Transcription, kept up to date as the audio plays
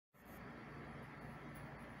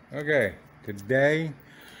Okay, today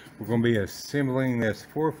we're going to be assembling this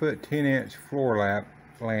 4-foot 10-inch floor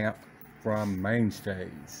lamp from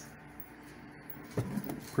Mainstays.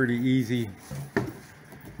 Pretty easy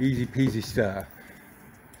peasy stuff.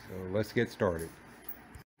 So let's get started.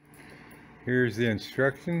 Here's the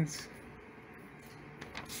instructions.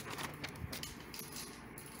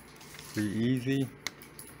 Pretty easy.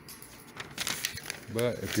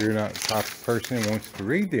 But if you're not the type of person who wants to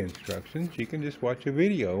read the instructions, you can just watch a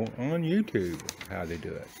video on YouTube how they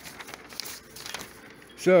do it.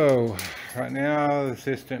 So, right now, the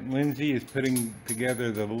assistant Lindsay is putting together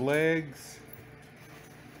the legs.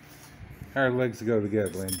 How are legs go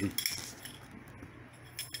together, Lindsay?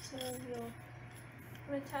 So you'll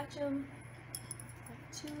want to attach them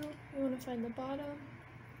like two. You want to find the bottom.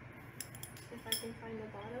 If I can find the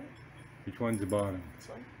bottom. Which one's the bottom? This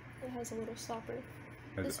one. It has a little stopper.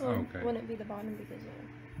 That's, this one okay. wouldn't be the bottom because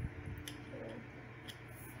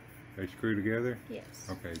They screw together? Yes.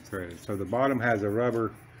 Okay, threaded. So the bottom has a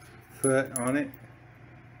rubber foot on it.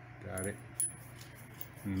 Got it.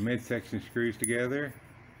 And the midsection screws together.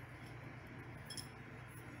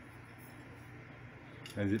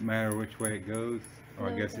 Does it matter which way it goes? Oh,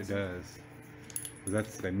 No, I guess it does. Because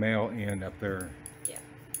that's the male end up there. Yeah.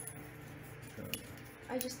 So.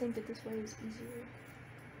 I just think that this way is easier.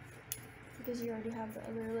 Because you already have the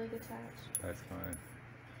other leg attached. That's fine.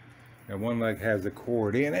 Now one leg has a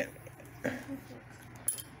cord in it. The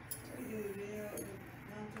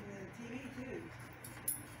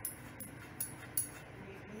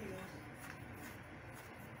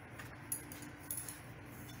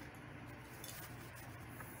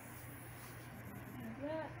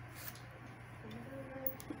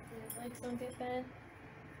legs don't get bent.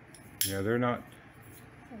 Yeah, they're not.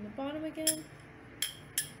 On the bottom again.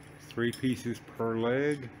 3 pieces per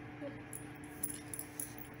leg.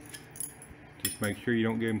 Just make sure you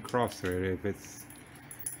don't get them cross-threaded. If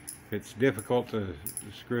it's difficult to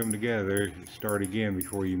screw them together, start again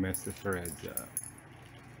before you mess the threads up.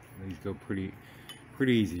 These go pretty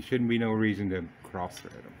easy. Shouldn't be no reason to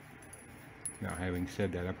cross-thread them. Now, having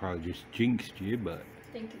said that, I probably just jinxed you, but.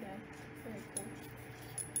 Thank you, Dad. Very cool.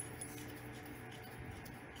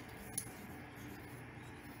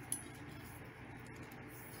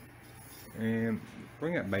 And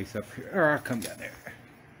bring that base up here, or I'll come down there.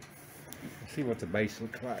 Let's see what the base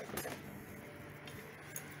looks like.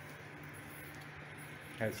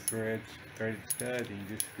 Has threaded studs, and you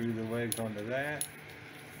just screw the legs onto that.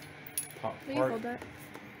 Top Will you hold that?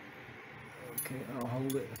 Okay, I'll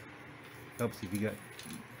hold it. Helps if you got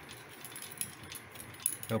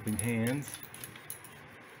helping hands.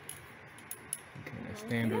 Okay, now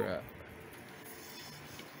stand her up.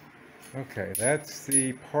 Okay, that's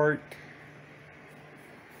the part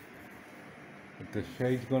that the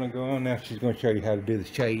shade's going to go on. Now she's going to show you how to do the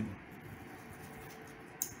shade.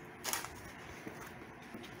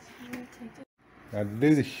 Now to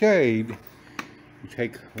do the shade, you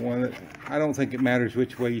take one that, I don't think it matters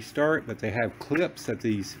which way you start, but they have clips that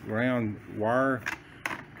these round wire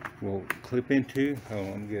will clip into. Hold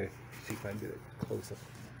on, let me see if I can get it close up.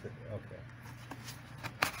 Okay.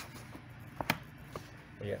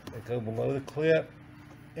 Yeah, they go below the clip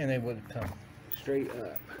and they would come straight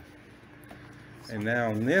up. And now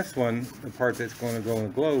on this one, the part that's going to go in the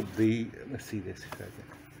globe, let's see this a second.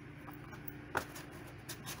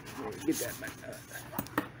 Get that back up.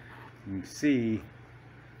 You can see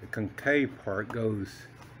the concave part goes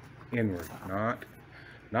inward,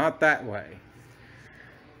 not that way.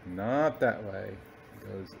 Not that way.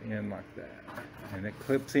 It goes in like that. And it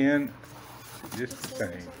clips in just the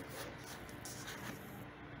same.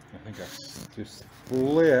 I think I just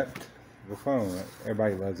flipped the phone.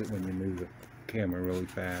 Everybody loves it when you move the camera really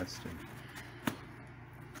fast.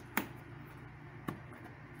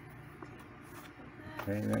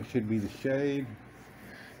 Okay, that should be the shade.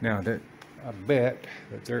 Now that I bet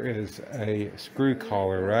that there is a screw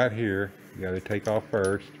collar right here. You got to take off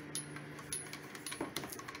first.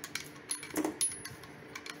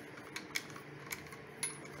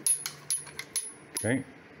 Okay,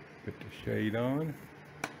 put the shade on.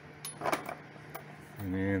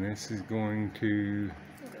 And then this is going to,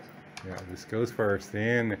 yeah, this goes first.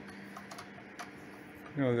 Then,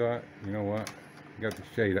 you know what? You got the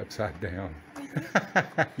shade upside down.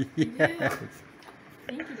 Yes.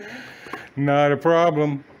 Thank you, Dad. Not a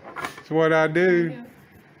problem. It's what I do.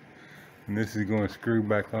 And this is going to screw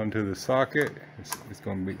back onto the socket. It's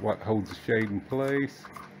going to be what holds the shade in place.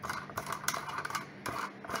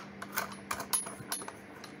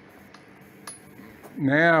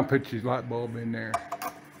 Now put your light bulb in there.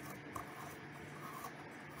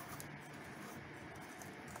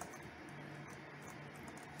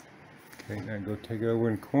 Okay, now go take it over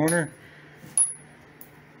in the corner.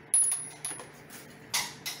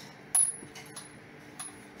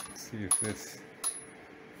 Let's see if this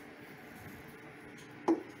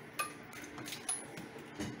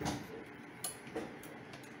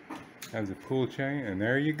has a pull chain, and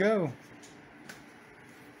there you go.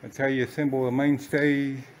 That's how you assemble a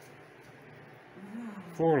Mainstays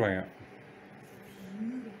floor lamp.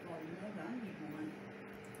 Beautiful. No, I need one.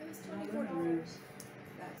 It was $24.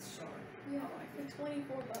 That's sharp. Yeah, I like it. for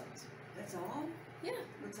 $24. That's all? Yeah.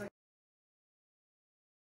 Looks like